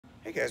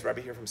Hey guys,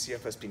 Robbie here from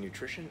CFSB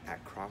Nutrition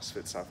at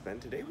CrossFit South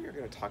Bend. Today we are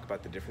going to talk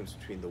about the difference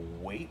between the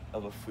weight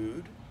of a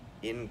food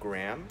in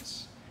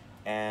grams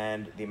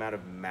and the amount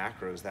of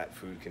macros that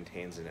food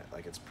contains in it,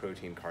 like its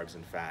protein, carbs,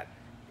 and fat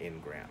in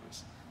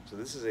grams. So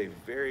this is a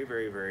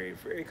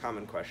very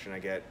common question I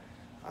get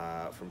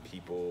from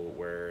people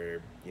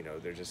where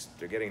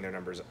they're getting their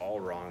numbers all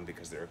wrong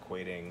because they're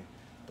equating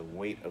the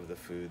weight of the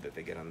food that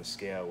they get on the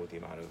scale with the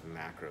amount of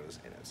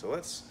macros in it. So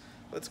let's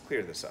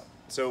clear this up.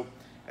 So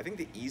I think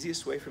the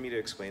easiest way for me to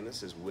explain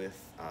this is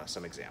with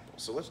some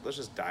examples. So let's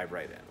just dive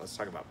right in. Let's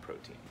talk about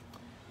protein.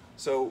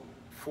 So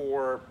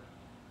for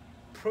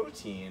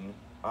protein,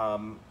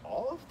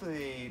 all of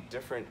the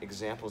different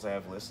examples I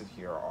have listed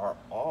here are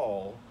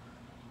all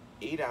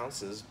 8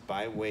 ounces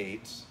by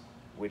weight,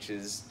 which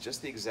is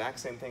just the exact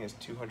same thing as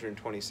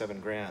 227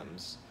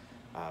 grams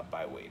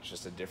by weight. It's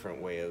just a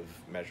different way of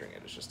measuring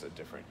it. It's just a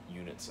different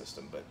unit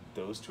system, but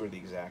those two are the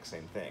exact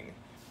same thing.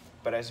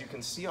 But as you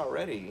can see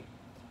already,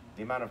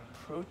 the amount of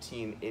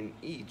protein in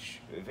each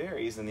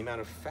varies and the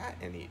amount of fat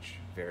in each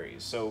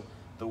varies. So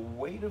the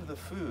weight of the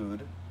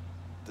food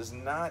does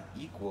not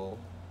equal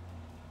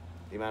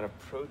the amount of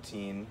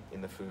protein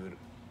in the food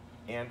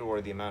and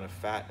or the amount of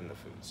fat in the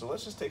food. So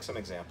let's just take some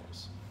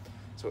examples.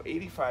 So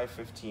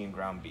 85-15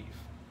 ground beef.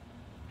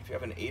 If you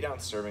have an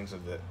 8-ounce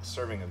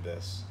serving of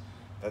this,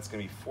 that's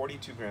going to be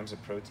 42 grams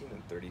of protein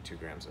and 32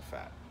 grams of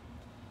fat.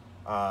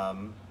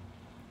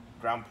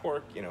 Ground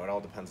pork, it all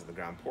depends on the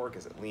ground pork.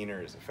 Is it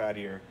leaner? Is it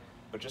fattier?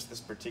 But just this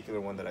particular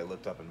one that I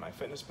looked up in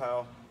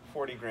MyFitnessPal,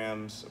 40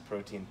 grams of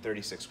protein,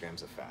 36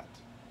 grams of fat.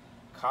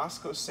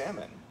 Costco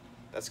salmon,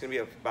 that's going to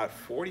be about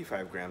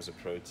 45 grams of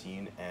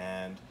protein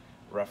and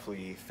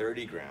roughly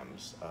 30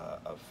 grams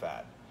of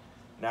fat.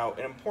 Now,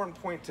 an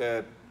important point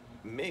to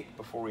make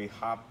before we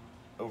hop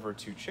over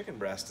to chicken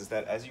breast is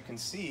that, as you can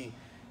see,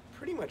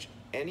 pretty much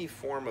any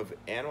form of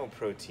animal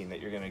protein that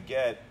you're going to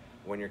get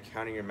when you're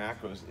counting your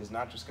macros is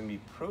not just going to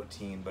be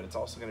protein, but it's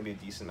also going to be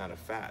a decent amount of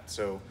fat.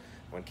 So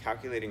when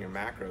calculating your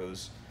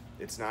macros,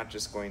 it's not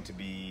just going to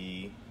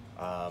be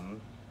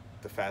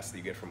the fats that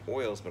you get from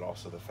oils, but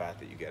also the fat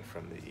that you get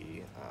from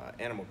the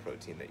animal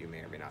protein that you may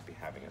or may not be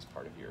having as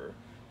part of your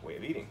way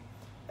of eating.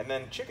 And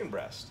then chicken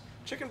breast.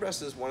 Chicken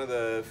breast is one of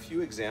the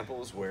few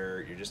examples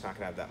where you're just not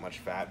going to have that much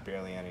fat,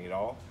 barely any at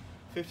all.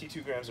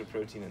 52 grams of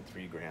protein and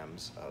 3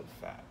 grams of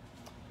fat.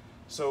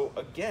 So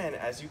again,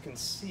 as you can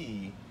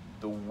see,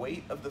 the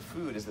weight of the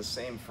food is the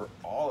same for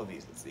all of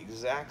these. It's the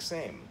exact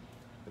same,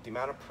 but the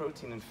amount of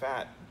protein and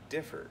fat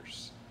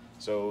differs.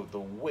 So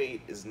the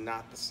weight is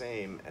not the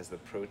same as the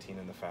protein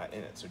and the fat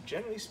in it. So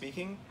generally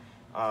speaking,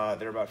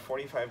 there are about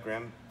 40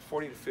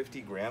 to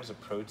 50 grams of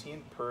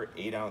protein per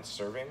 8-ounce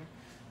serving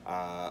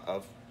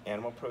of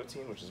animal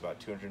protein, which is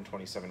about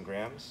 227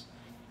 grams.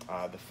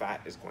 The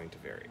fat is going to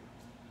vary.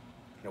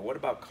 Now, what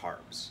about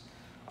carbs?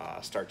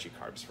 Starchy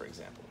carbs, for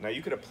example. Now,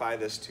 you could apply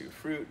this to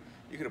fruit.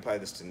 You could apply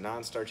this to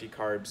non-starchy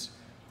carbs,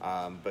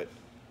 but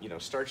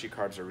starchy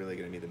carbs are really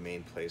going to be the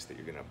main place that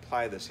you're going to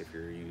apply this if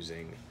you're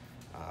using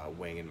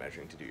weighing and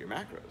measuring to do your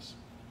macros.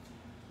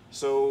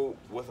 So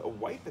with a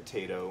white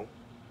potato,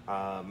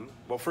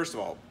 well, first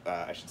of all,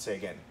 I should say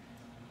again,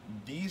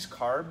 these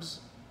carbs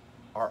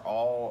are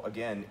all,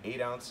 again, 8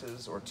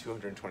 ounces or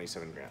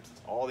 227 grams.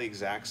 It's all the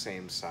exact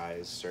same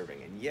size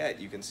serving, and yet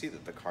you can see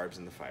that the carbs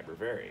and the fiber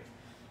vary.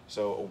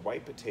 So a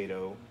white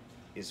potato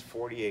is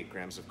 48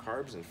 grams of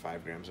carbs and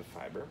 5 grams of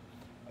fiber.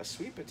 A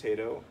sweet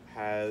potato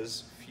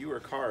has fewer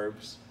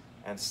carbs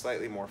and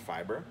slightly more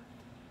fiber.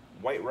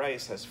 White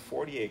rice has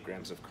 48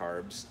 grams of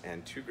carbs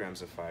and 2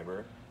 grams of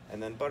fiber.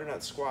 And then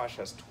butternut squash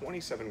has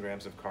 27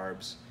 grams of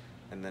carbs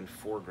and then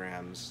 4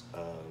 grams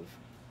of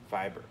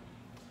fiber.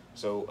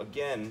 So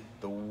again,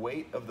 the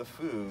weight of the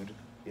food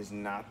is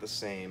not the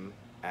same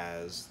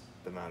as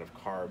the amount of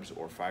carbs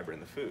or fiber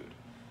in the food.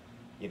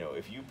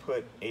 If you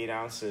put 8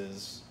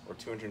 ounces or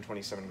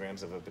 227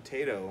 grams of a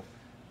potato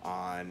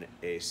on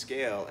a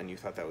scale and you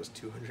thought that was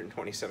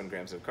 227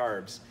 grams of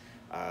carbs,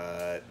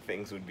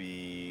 things would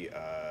be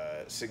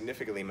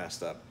significantly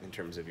messed up in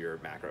terms of your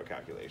macro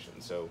calculation.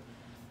 So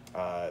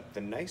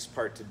the nice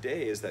part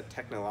today is that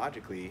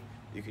technologically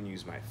you can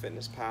use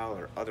MyFitnessPal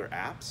or other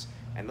apps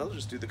and they'll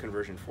just do the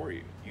conversion for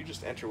you. You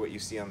just enter what you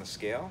see on the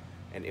scale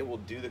and it will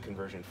do the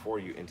conversion for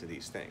you into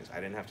these things. I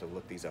didn't have to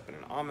look these up in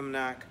an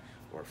almanac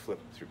or flip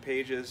through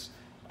pages.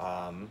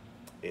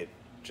 It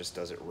just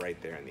does it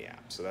right there in the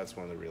app. So that's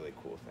one of the really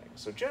cool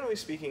things. So generally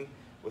speaking,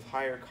 with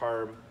higher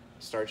carb,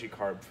 starchy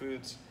carb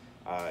foods,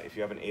 if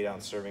you have an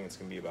 8-ounce serving, it's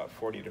going to be about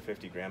 40 to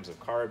 50 grams of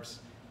carbs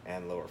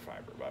and lower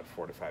fiber, about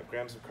 4 to 5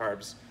 grams of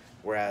carbs.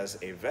 Whereas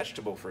a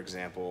vegetable, for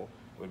example,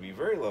 would be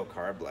very low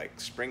carb,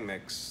 like spring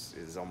mix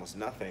is almost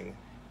nothing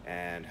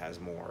and has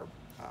more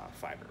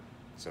fiber.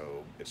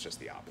 So it's just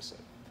the opposite.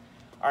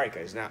 All right,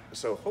 guys,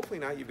 so hopefully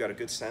now you've got a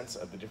good sense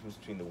of the difference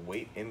between the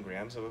weight in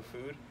grams of a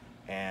food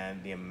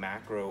and the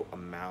macro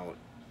amount,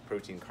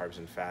 protein, carbs,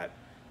 and fat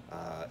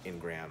in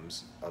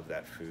grams of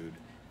that food.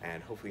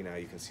 And hopefully now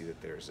you can see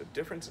that there's a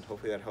difference, and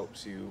hopefully that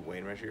helps you weigh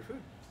and measure your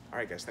food. All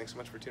right, guys, thanks so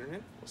much for tuning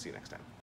in. We'll see you next time.